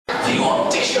few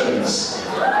auditions.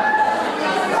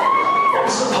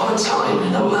 Once upon a time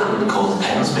in a land called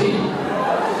Pensby,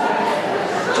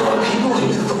 there were people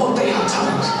who thought they had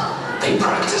talent. They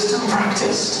practiced and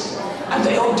practiced, and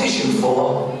they auditioned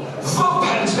for the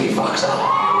Pensby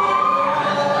Factor.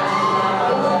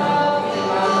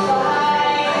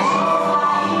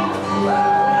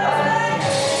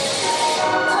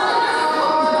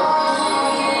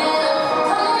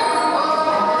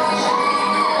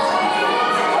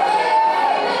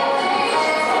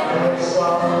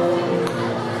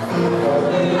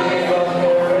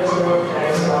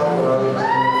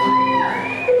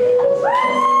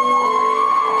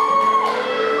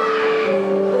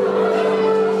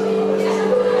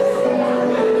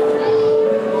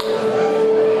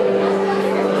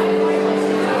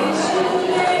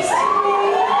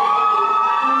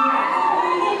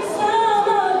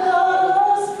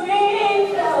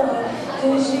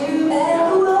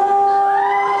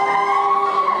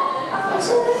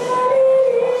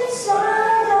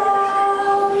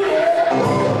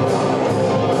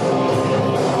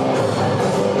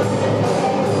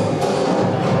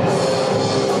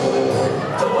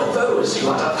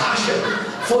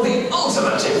 For the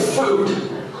ultimate food,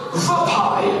 the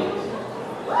pie.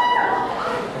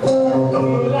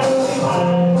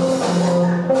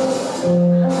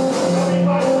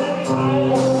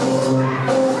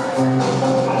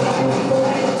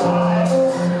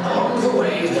 Along the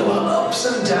way, there were ups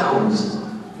and downs. Do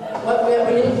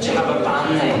you have a band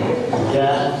name?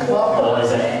 Yeah. What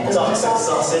is it? Toxic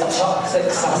Sausage. Toxic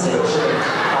Sausage.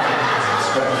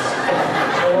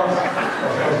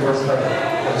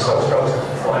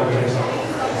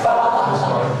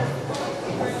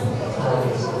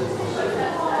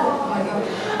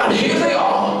 And here they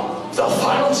are, the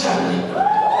final 10.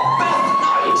 Beth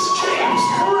Knight, James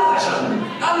Brereton,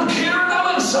 and Kieran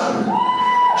Ellenson.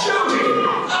 Jodie,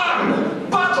 Anne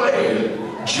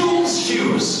Badley, Jules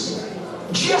Hughes,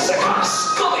 Jessica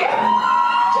Scullion,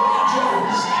 Dana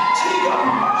Jones, Tegan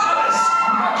Alice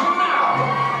McNabb,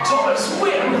 Thomas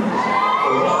Wynn,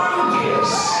 Lauren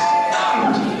Pierce,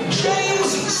 and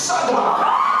James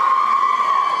Sadler.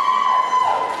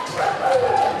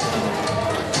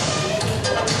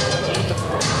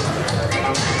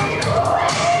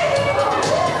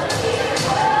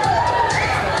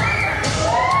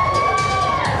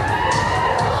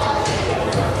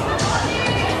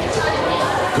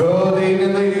 Good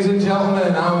evening, ladies and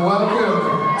gentlemen, and welcome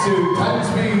to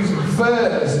Pensby's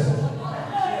first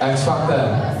X Factor.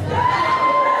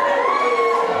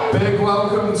 Big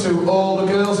welcome to all the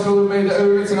girls who have made it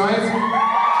over tonight.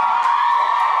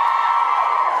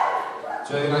 It's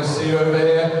really nice to see you over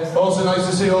here. Also nice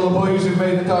to see all the boys who've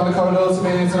made it down the corridor to be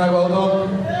here tonight. Well done.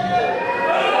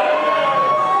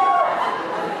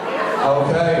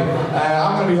 Okay,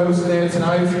 I'm going to be hosting here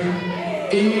tonight.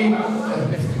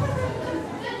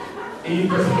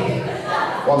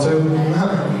 One, two.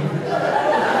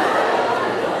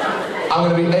 I'm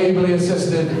going to be ably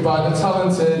assisted by the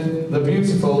talented, the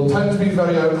beautiful, Pensby's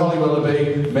very own Holly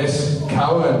Willoughby, Miss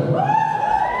Cowan.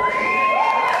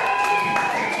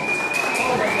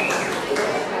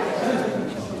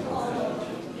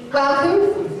 Welcome.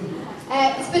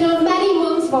 It's been on many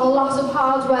months of a lot of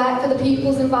hard work for the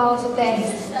pupils involved with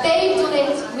this. They've done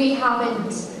it, we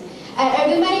haven't.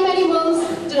 Over many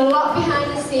months, done a lot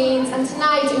behind the scenes, and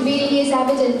tonight it really is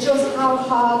evident just how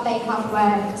hard they have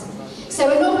worked. So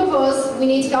enough of us, we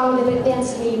need to go on with a bit of the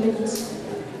entertainment.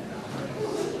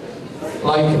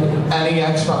 Like any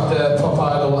X Factor, Pop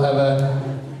Idol, whatever,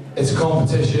 it's a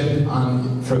competition,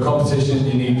 and for a competition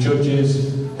you need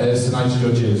judges. Here's tonight's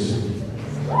judges.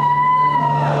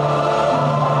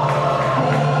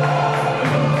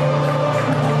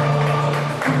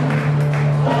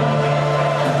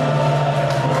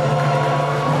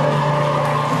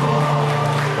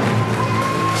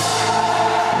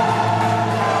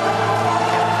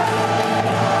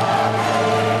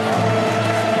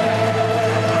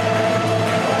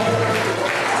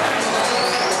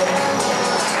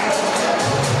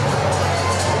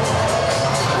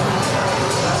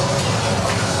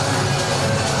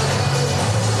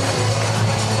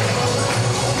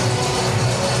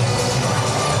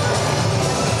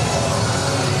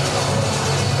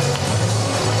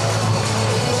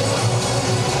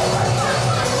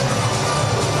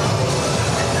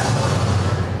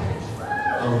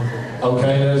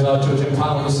 Okay, there's our judging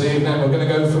panel this evening. We're going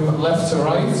to go from left to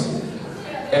right.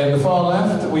 In the far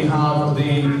left, we have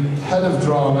the head of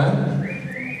drama,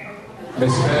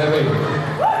 Miss Kirby.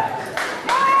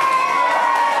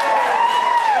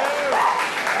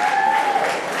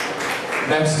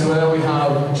 Next to her, we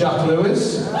have Jack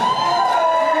Lewis.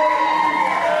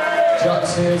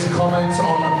 Jack's here to comment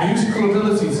on musical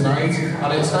ability tonight,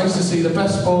 and it's nice to see the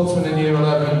best sportsman in Year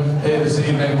 11 here this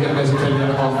evening giving his opinion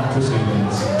on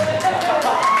proceedings.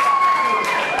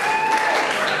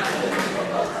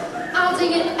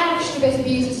 Adding an extra bit of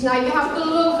beauty tonight, we have the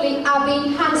lovely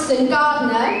Abby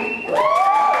Hanson-Gardner.